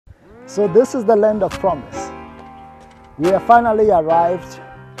So this is the land of promise. We have finally arrived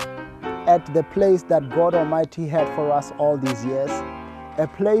at the place that God Almighty had for us all these years, a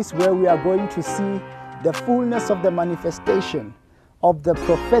place where we are going to see the fullness of the manifestation of the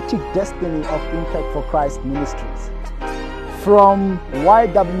prophetic destiny of Impact for Christ Ministries. From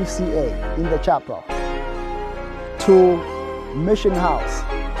YWCA in the chapel to Mission House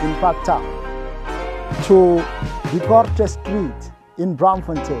in Parktown to Bikorte Street in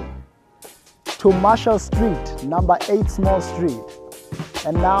Braamfontein to Marshall Street, number 8 Small Street,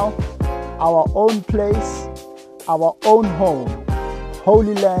 and now our own place, our own home,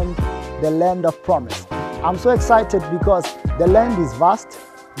 Holy Land, the land of promise. I'm so excited because the land is vast.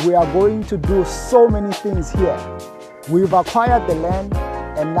 We are going to do so many things here. We've acquired the land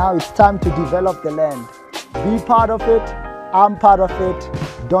and now it's time to develop the land. Be part of it. I'm part of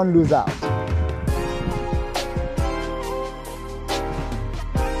it. Don't lose out.